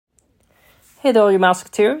Hey there, all you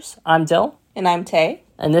Mouseketeers. I'm Dill. And I'm Tay.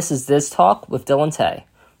 And this is Diz Talk with Dill and Tay,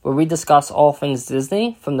 where we discuss all things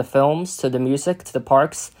Disney, from the films to the music to the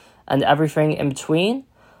parks and everything in between.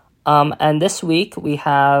 And this week we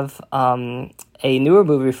have a newer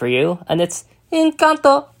movie for you, and it's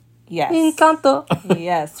Encanto. Yes. Encanto.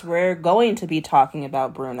 Yes, we're going to be talking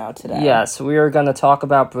about Bruno today. Yes, we are going to talk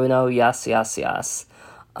about Bruno. Yes.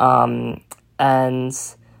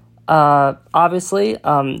 Obviously,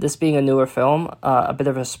 this being a newer film, a bit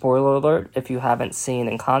of a spoiler alert. If you haven't seen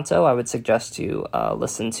Encanto, I would suggest you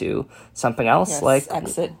listen to something else. Yes,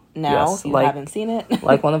 exit now if you haven't seen it.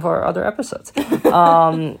 Like one of our other episodes.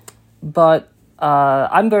 But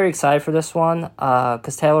I'm very excited for this one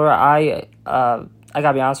because Taylor, I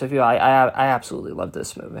gotta be honest with you, I absolutely love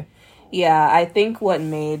this movie. Yeah, I think what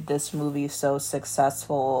made this movie so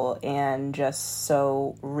successful and just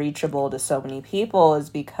so reachable to so many people is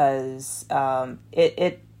because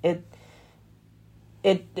it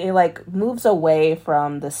like moves away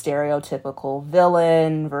from the stereotypical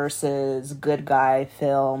villain versus good guy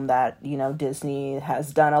film that, you know, Disney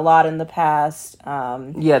has done a lot in the past.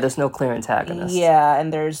 There's no clear antagonist. Yeah,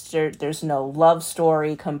 and there's no love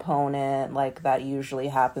story component like that usually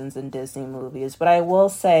happens in Disney movies. But I will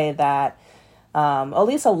say that at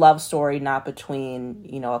least a love story, not between,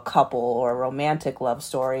 you know, a couple or a romantic love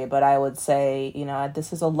story, but I would say, you know,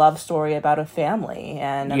 this is a love story about a family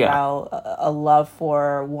and about a love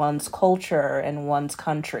for one's culture and one's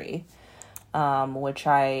country, which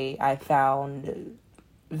I found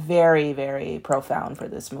very, very profound for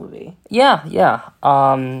this movie. Yeah.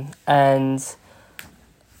 And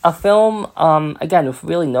a film, again, with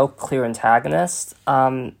really no clear antagonist.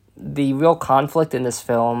 The real conflict in this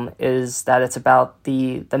film is that it's about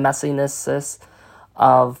the messiness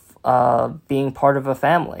of being part of a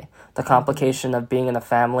family, the complication of being in a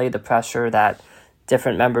family, the pressure that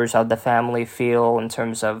different members of the family feel in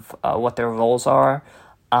terms of what their roles are.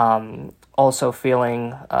 Also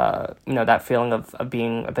feeling, that feeling of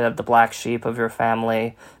being a bit of the black sheep of your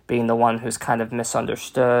family, being the one who's kind of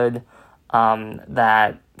misunderstood,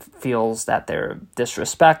 that feels that they're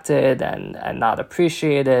disrespected and not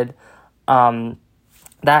appreciated.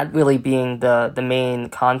 That really being the main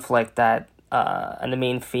conflict that and the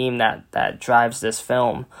main theme that drives this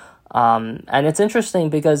film. And it's interesting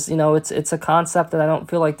because, you know, it's a concept that I don't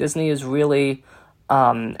feel like Disney has really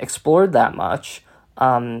explored that much.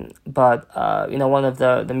 But one of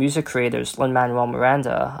the music creators, Lin-Manuel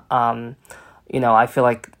Miranda, I feel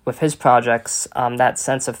like with his projects, that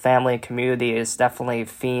sense of family and community is definitely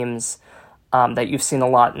themes that you've seen a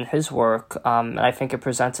lot in his work, and I think it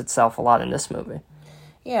presents itself a lot in this movie.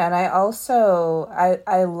 Yeah, and I also,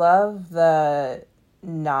 I love the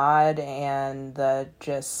nod and the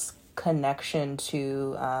just connection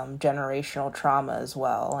to generational trauma as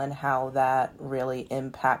well, and how that really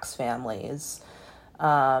impacts families.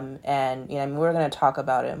 And, you know, we're going to talk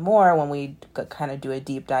about it more when we kind of do a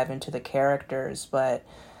deep dive into the characters, but,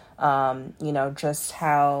 just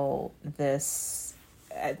how this,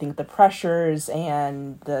 I think the pressures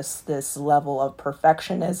and this level of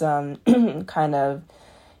perfectionism kind of,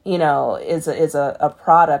 you know, is a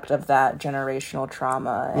product of that generational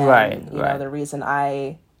trauma. And, right. You know, the reason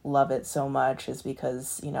I love it so much is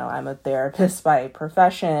because, you know, I'm a therapist by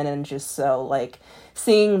profession, and just so like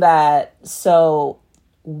seeing that so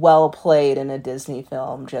well played in a Disney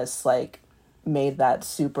film just like made that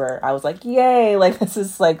super, I was like, yay, like this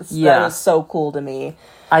is like, that was so cool to me.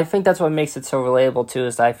 I think that's what makes it so relatable too,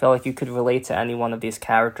 is that I feel like you could relate to any one of these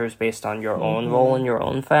characters based on your own role in your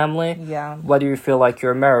own family. Yeah. Whether you feel like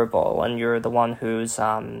you're Maribel and you're the one who's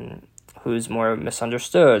more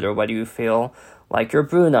misunderstood, or whether you feel like you're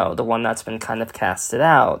Bruno, the one that's been kind of casted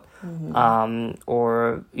out.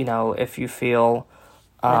 Or, you know, if you feel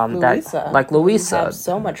like Luisa, you have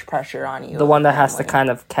so much pressure on you, the one that has to kind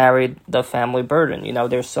of carry the family burden. You know,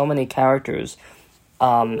 there's so many characters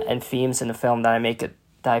and themes in the film that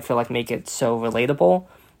I feel like make it so relatable,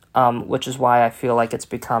 which is why I feel like it's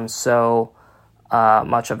become so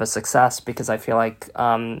much of a success, because I feel like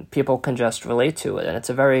people can just relate to it, and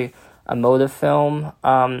it's a very emotive film,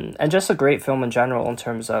 and just a great film in general in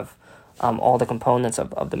terms of all the components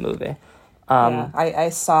of the movie. I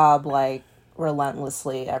sob like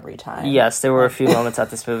relentlessly every time. Yes, there were a few moments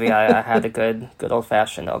at this movie I had a good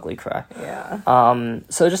old-fashioned ugly cry. Yeah.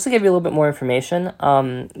 So just to give you a little bit more information,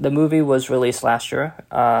 the movie was released last year,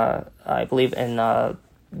 I believe in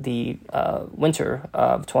the winter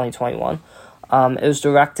of 2021. It was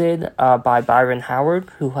directed by Byron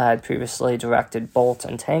Howard, who had previously directed Bolt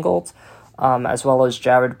and Tangled, as well as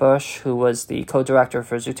Jared Bush, who was the co-director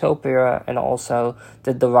for Zootopia and also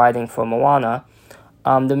did the writing for Moana.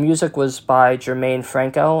 The music was by Jermaine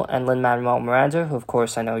Franco and Lin-Manuel Miranda, who, of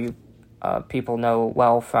course, I know you people know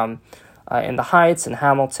well from In the Heights and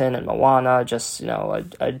Hamilton and Moana, just,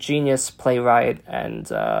 a genius playwright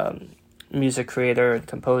and music creator and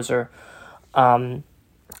composer. Some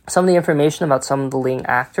of the information about some of the leading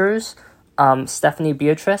actors: Stephanie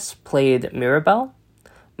Beatriz played Mirabel,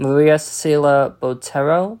 Maria Cecilia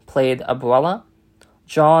Botero played Abuela,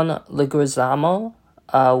 John Leguizamo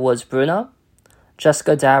was Bruno,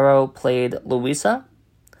 Jessica Darrow played Luisa,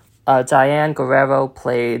 Diane Guerrero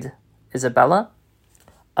played Isabella,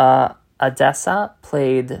 Adessa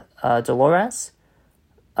played Dolores,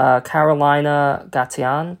 Carolina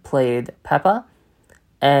Gatian played Peppa,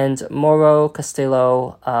 and Moro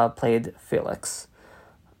Castillo played Felix.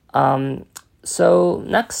 So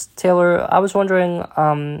next, Taylor, I was wondering,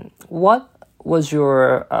 what was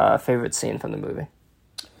your favorite scene from the movie?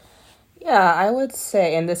 Yeah, I would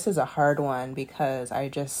say, and this is a hard one because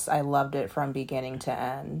I loved it from beginning to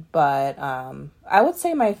end, but I would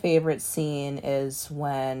say my favorite scene is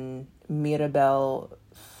when Mirabel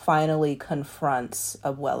finally confronts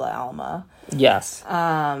Abuela Alma. Yes.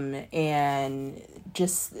 And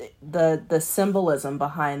just the symbolism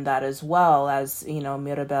behind that, as well as,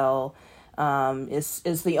 Mirabel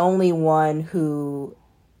is the only one who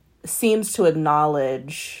seems to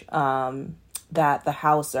acknowledge that the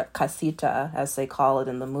house, or casita, as they call it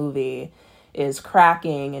in the movie, is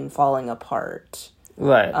cracking and falling apart.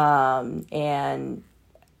 Right. And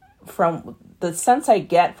from the sense I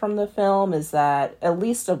get from the film is that at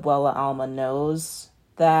least Abuela Alma knows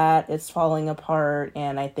that it's falling apart,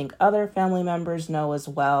 and I think other family members know as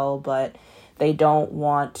well, but they don't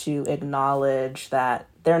want to acknowledge that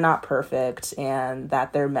they're not perfect and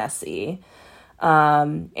that they're messy.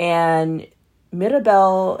 And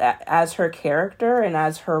Mirabel, as her character and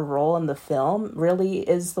as her role in the film, really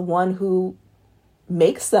is the one who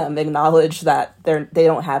makes them acknowledge that they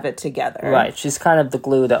don't have it together. Right. She's kind of the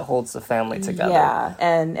glue that holds the family together. Yeah,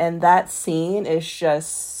 and that scene is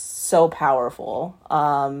just so powerful.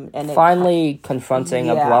 And finally confronting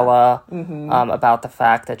Abuela about the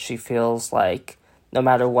fact that she feels like no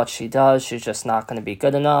matter what she does, she's just not going to be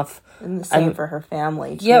good enough. And the same for her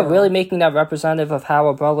family, too. Yeah, really making that representative of how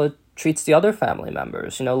Abuela treats the other family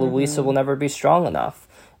members. Luisa will never be strong enough.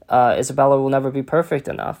 Isabella will never be perfect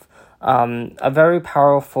enough. A very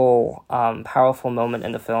powerful moment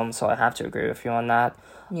in the film, so I have to agree with you on that.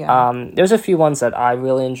 Yeah. There's a few ones that I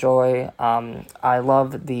really enjoy. I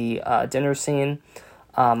love the dinner scene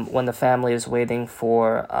when the family is waiting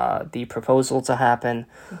for the proposal to happen.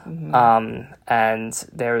 And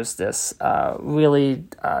there's this really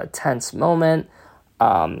tense moment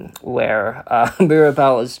where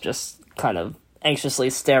Mirabel is just kind of anxiously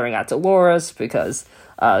staring at Dolores because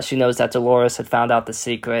she knows that Dolores had found out the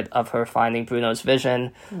secret of her finding Bruno's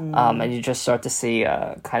vision. And you just start to see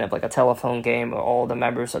kind of like a telephone game where all the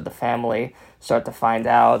members of the family start to find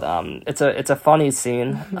out. It's a funny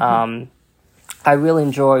scene. I really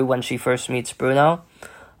enjoy when she first meets Bruno.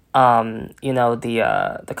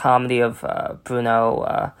 The comedy of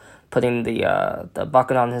Bruno putting the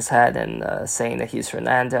bucket on his head and saying that he's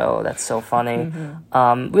Fernando. That's so funny.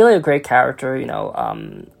 Really a great character,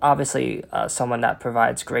 obviously someone that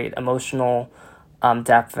provides great emotional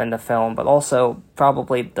depth in the film, but also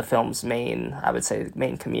probably the film's main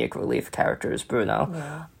comedic relief character is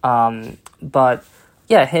Bruno. But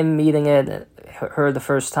yeah, him meeting her the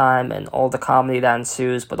first time and all the comedy that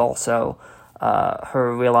ensues, but also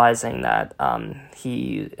her realizing that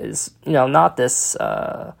he is, not this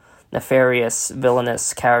nefarious,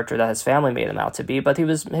 villainous character that his family made him out to be, but he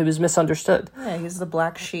was misunderstood. Yeah, he's the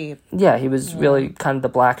black sheep. Yeah, he was really kind of the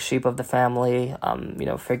black sheep of the family,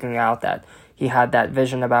 figuring out that he had that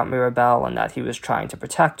vision about Mirabel and that he was trying to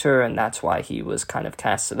protect her, and that's why he was kind of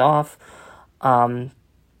casted off. And,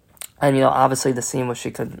 obviously the scene where she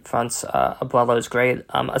confronts Abuela is great.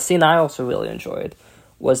 A scene I also really enjoyed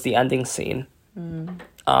was the ending scene with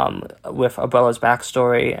Abuela's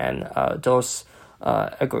backstory and Dos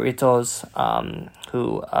Aguritos,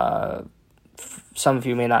 who some of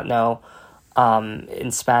you may not know,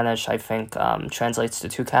 in Spanish, I think, translates to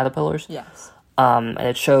two caterpillars. Yes. And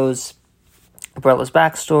it shows Abuela's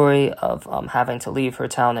backstory of having to leave her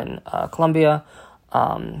town in Colombia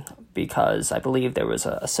because I believe there was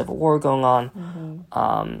a civil war going on,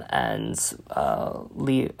 and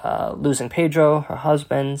losing Pedro, her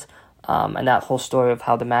husband, and that whole story of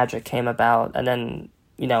how the magic came about, and then,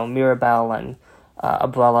 Mirabel and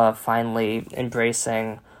Abuela finally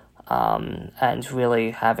embracing and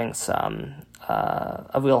really having some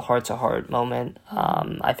a real heart-to-heart moment.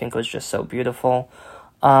 I think was just so beautiful.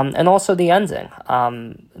 And also the ending,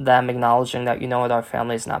 them acknowledging that, what, our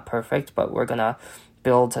family is not perfect, but we're going to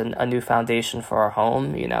build a new foundation for our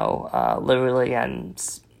home, literally and,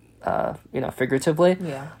 figuratively.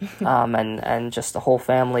 Yeah. And just the whole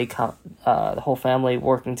family,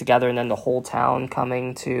 working together, and then the whole town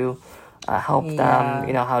coming to help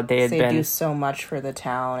them, how they had been. They do so much for the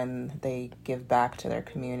town, and they give back to their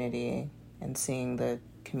community, and seeing the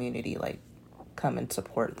community, come and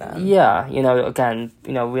support them. Yeah, again,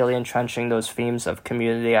 really entrenching those themes of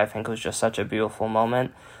community, I think was just such a beautiful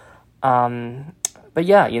moment. But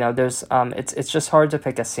yeah, there's it's just hard to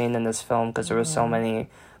pick a scene in this film because there were so many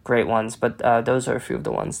great ones, but those are a few of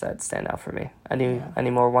the ones that stand out for me. Any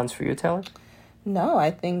more ones for you, Taylor? No, I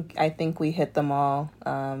think we hit them all.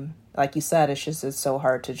 Like you said, it's so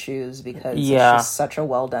hard to choose because it's just such a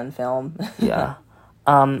well done film. Yeah.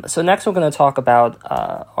 So next we're going to talk about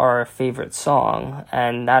our favorite song,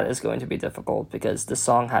 and that is going to be difficult because the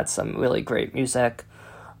song had some really great music,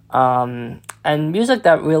 and music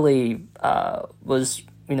that really was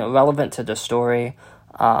relevant to the story.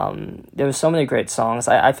 There were so many great songs.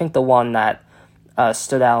 I think the one that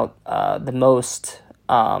stood out the most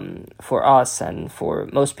for us and for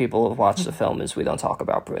most people who've watched the film is "We Don't Talk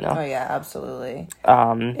About Bruno." Oh yeah, absolutely.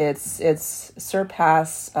 It's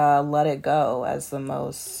surpassed "Let It Go" as the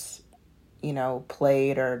most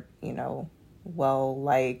played or well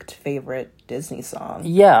liked favorite Disney song.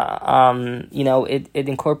 Yeah, it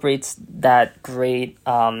incorporates that great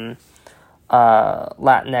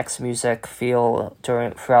Latinx music feel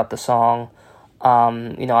throughout the song.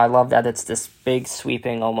 I love that it's this big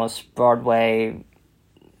sweeping, almost Broadway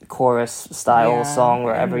chorus style song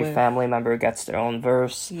where every family member gets their own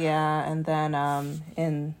verse. Yeah, and then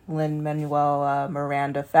in Lin-Manuel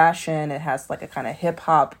Miranda fashion, it has a kind of hip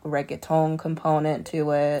hop reggaeton component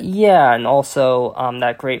to it. Yeah, and also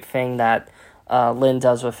that great thing that Lin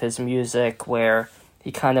does with his music where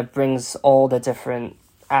he kind of brings all the different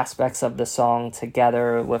aspects of the song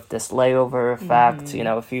together with this layover effect.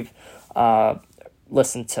 If you've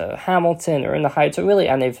listened to Hamilton or In the Heights or really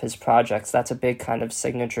any of his projects, that's a big kind of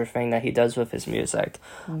signature thing that he does with his music.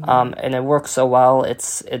 And it works so well.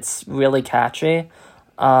 It's really catchy.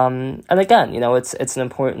 And again, it's an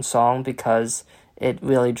important song because it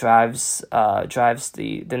really drives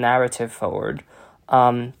the narrative forward.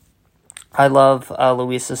 I love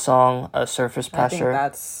Luisa's song, Surface Pressure. I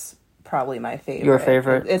think that's probably my favorite. Your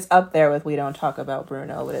favorite? It's up there with We Don't Talk About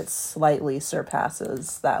Bruno, but it slightly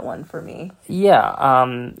surpasses that one for me. Yeah,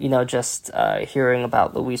 just hearing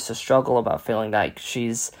about Luisa's struggle, about feeling like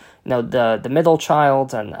she's, the middle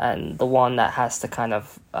child and the one that has to kind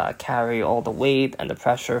of carry all the weight and the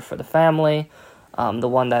pressure for the family, the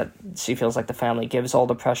one that she feels like the family gives all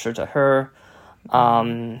the pressure to her,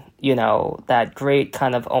 that great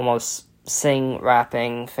kind of almost sing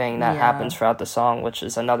rapping thing that happens throughout the song, which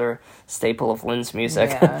is another staple of Lin's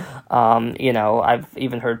music. I've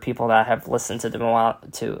even heard people that have listened to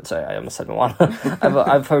I almost said Moana.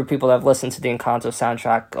 I've heard people that have listened to the Encanto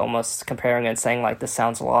soundtrack almost comparing it, saying this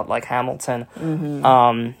sounds a lot like Hamilton.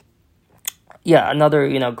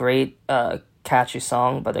 Another great catchy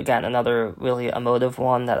song, but again another really emotive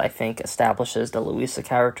one that I think establishes the Luisa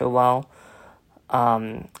character well.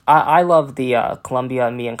 I love the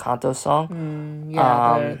Colombia Mi Encanto song.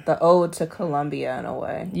 The ode to Colombia in a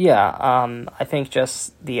way. Yeah, I think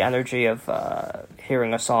just the energy of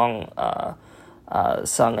hearing a song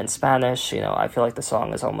sung in Spanish. I feel like the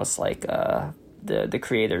song is almost like the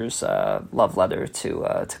creator's love letter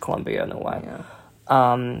to Colombia in a way. Yeah.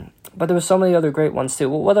 But there were so many other great ones too.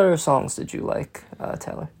 What other songs did you like,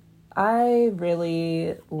 Taylor? I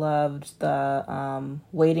really loved the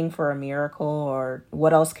Waiting for a Miracle, or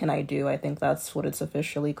What Else Can I Do? I think that's what it's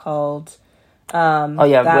officially called.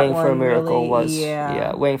 Waiting for a Miracle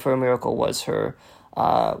Waiting for a Miracle was her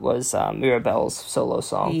Mirabelle's solo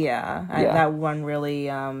song. That one really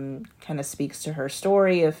kind of speaks to her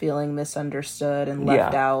story of feeling misunderstood and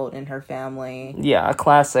left out in her family. Yeah, a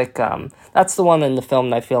classic. That's the one in the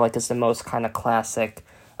film that I feel like is the most kind of classic.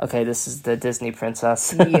 Okay, this is the Disney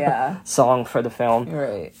princess song for the film.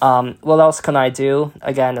 Right. What else can I do?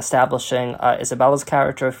 Again, establishing Isabella's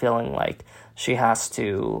character, feeling like she has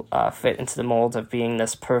to fit into the mold of being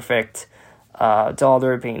this perfect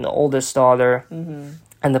daughter, being the oldest daughter,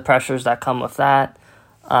 and the pressures that come with that.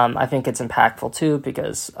 I think it's impactful too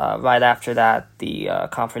because right after that, the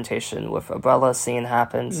confrontation with Abuela scene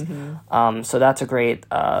happens. So that's a great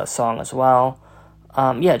song as well.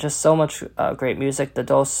 Just so much great music. The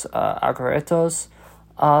Dos Agüeritos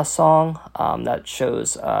song that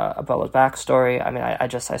shows Abuela's backstory. I mean, I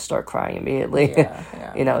start crying immediately.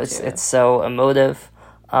 Yeah, it's so emotive.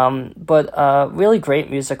 But really great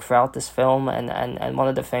music throughout this film, and one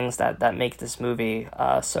of the things that make this movie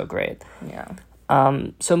so great. Yeah.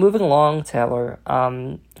 So moving along, Taylor,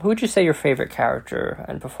 who would you say your favorite character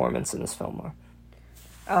and performance in this film were?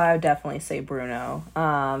 Oh, I would definitely say Bruno.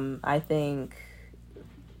 I think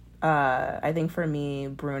for me,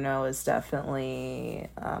 Bruno is definitely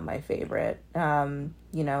my favorite.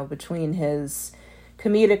 Between his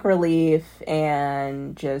comedic relief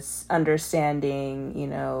and just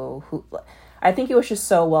understanding, who. I think it was just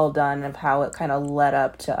so well done of how it kind of led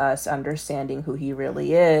up to us understanding who he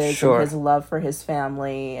really is, Sure. and his love for his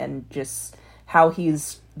family, and just how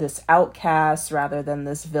he's this outcast rather than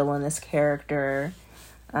this villainous character.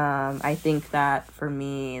 I think that for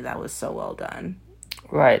me, that was so well done.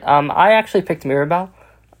 Right. I actually picked Mirabel.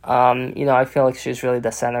 I feel like she's really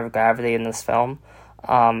the center of gravity in this film.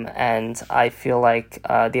 And I feel like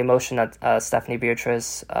the emotion that Stephanie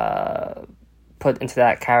Beatrice put into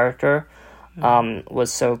that character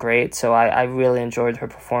was so great. So I really enjoyed her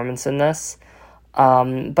performance in this.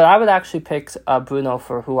 But I would actually pick Bruno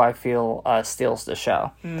for who I feel steals the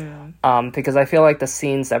show. Because I feel like the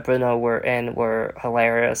scenes that Bruno were in were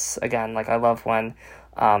hilarious. Again, like I love when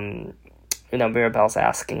Mirabel's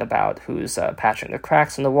asking about who's patching the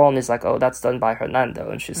cracks in the wall, and he's like, oh, that's done by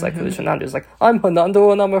Hernando. And she's like, who's Hernando? He's like, I'm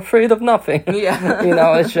Hernando and I'm afraid of nothing. Yeah.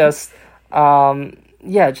 It's just, John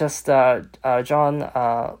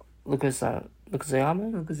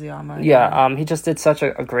Leguizamo? Yeah, he just did such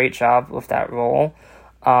a great job with that role,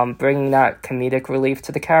 bringing that comedic relief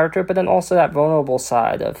to the character, but then also that vulnerable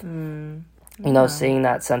side of, seeing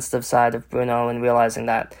that sensitive side of Bruno and realizing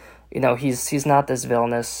that, he's not this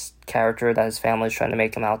villainous character that his family's trying to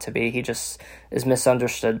make him out to be. He just is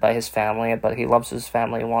misunderstood by his family, but he loves his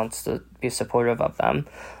family and wants to be supportive of them.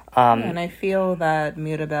 And I feel that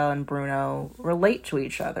Mirabel and Bruno relate to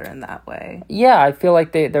each other in that way. Yeah, I feel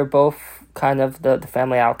like they're both kind of the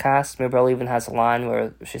family outcast. Mirabel even has a line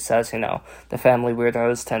where she says, the family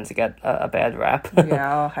weirdos tend to get a bad rap.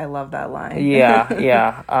 Yeah, I love that line.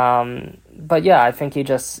 Yeah. But yeah, I think he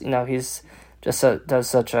just, he's just does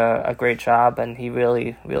such a great job, and he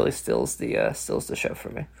really, really steals the show for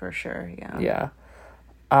me. For sure, yeah.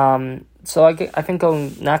 Yeah. So I think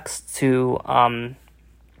going next to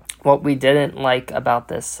what we didn't like about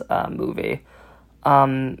this movie.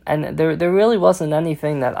 And there really wasn't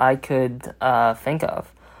anything that I could think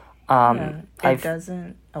of.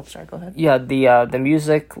 Doesn't... Oh, sorry, go ahead. Yeah, the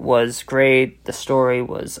music was great. The story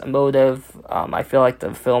was emotive. I feel like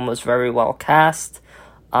the film was very well cast.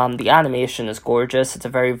 The animation is gorgeous. It's a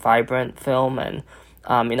very vibrant film, and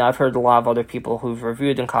I've heard a lot of other people who've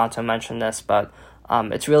reviewed Encanto mention this, but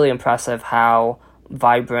it's really impressive how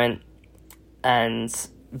vibrant and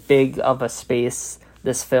big of a space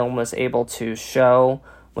this film was able to show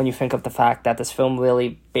when you think of the fact that this film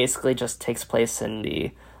really basically just takes place in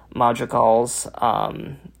the Madrigal's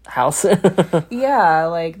house. Yeah,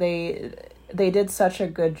 like they did such a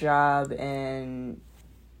good job in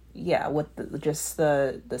with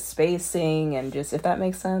the spacing and just, if that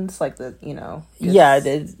makes sense, like it's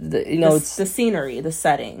the scenery, the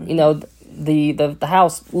setting. The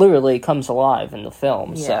house literally comes alive in the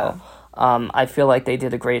film. Yeah. So I feel like they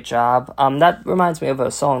did a great job. That reminds me of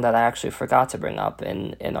a song that I actually forgot to bring up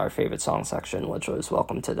in our favorite song section, which was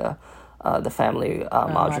 "Welcome to the Family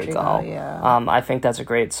Madrigal." Yeah. I think that's a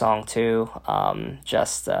great song too.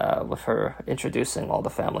 Just with her introducing all the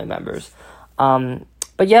family members.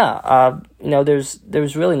 But yeah,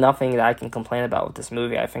 there's really nothing that I can complain about with this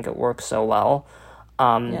movie. I think it works so well.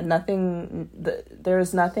 There's nothing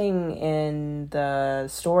in the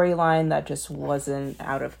storyline that just wasn't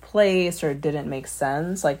out of place or didn't make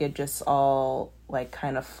sense. Like, it just all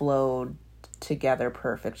kind of flowed together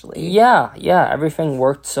perfectly. Yeah, everything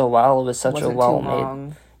worked so well. It was such a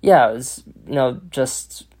well-made. Yeah, it was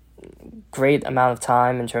just great amount of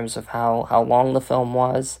time in terms of how long the film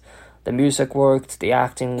was. The music worked, the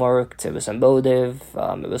acting worked, it was emotive,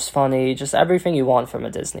 it was funny, just everything you want from a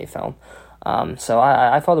Disney film. So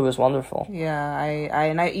I thought it was wonderful.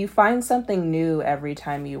 Yeah, you find something new every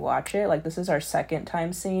time you watch it. Like, this is our second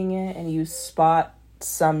time seeing it, and you spot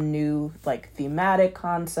some new, thematic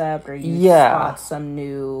concept, or you spot some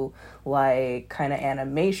new, kind of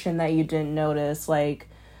animation that you didn't notice.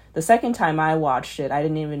 The second time I watched it, I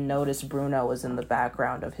didn't even notice Bruno was in the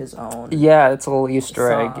background of his own. Yeah, it's a little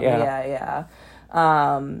Easter egg. Song. Yeah.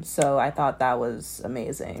 So I thought that was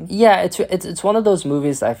amazing. Yeah, it's one of those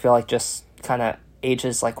movies that I feel like just kind of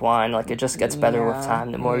ages like wine. Like, it just gets better with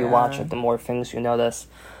time. The more you watch it, the more things you notice.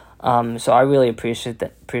 So I really appreciate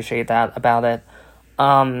that about it.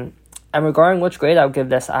 And regarding which grade I would give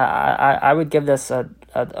this, I would give this a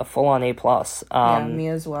a full-on A+. Yeah, me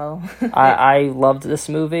as well. I loved this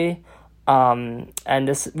movie. And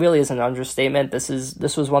this really is an understatement. This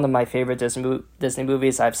was one of my favorite Disney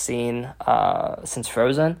movies I've seen since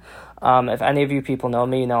Frozen. If any of you people know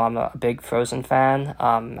me, you know I'm a big Frozen fan.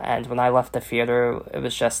 And when I left the theater, it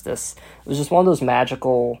was just one of those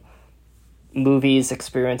magical movies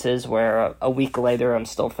experiences where a week later I'm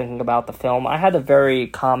still thinking about the film. I had a very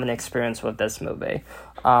common experience with this movie.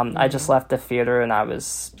 I just left the theater and I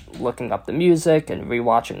was looking up the music and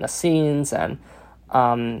rewatching the scenes, and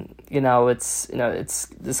it's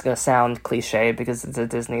just gonna sound cliche because it's a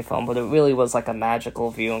Disney film, but it really was like a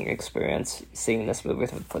magical viewing experience seeing this movie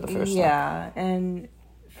for the first time. Yeah, and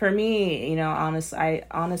for me,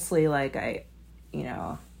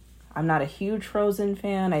 I'm not a huge Frozen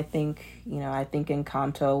fan. I think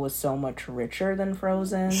Encanto was so much richer than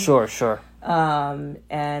Frozen. Sure.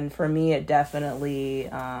 And for me, it definitely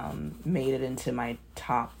made it into my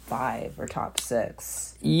top 5 or top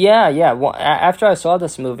 6. Yeah. Well, after I saw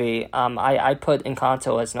this movie, I put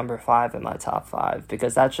Encanto as number 5 in my top 5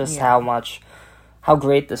 because that's just how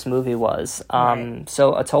great this movie was. Right.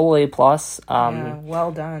 So a total A+.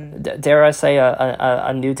 Well done. Dare I say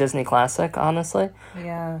a new Disney classic, honestly.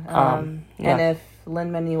 Yeah. And if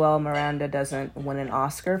Lin-Manuel Miranda doesn't win an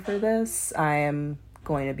Oscar for this, I am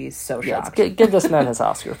going to be so shocked. Give this man his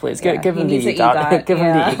Oscar, please. Give him the EGOT. Give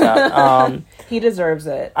him the EGOT. He deserves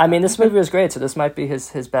it. I mean, this movie was great, so this might be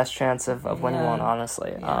his best chance of winning one,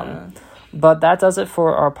 honestly. Yeah. But that does it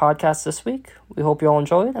for our podcast this week. We hope you all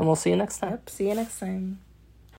enjoyed, and we'll see you next time. Yep, see you next time.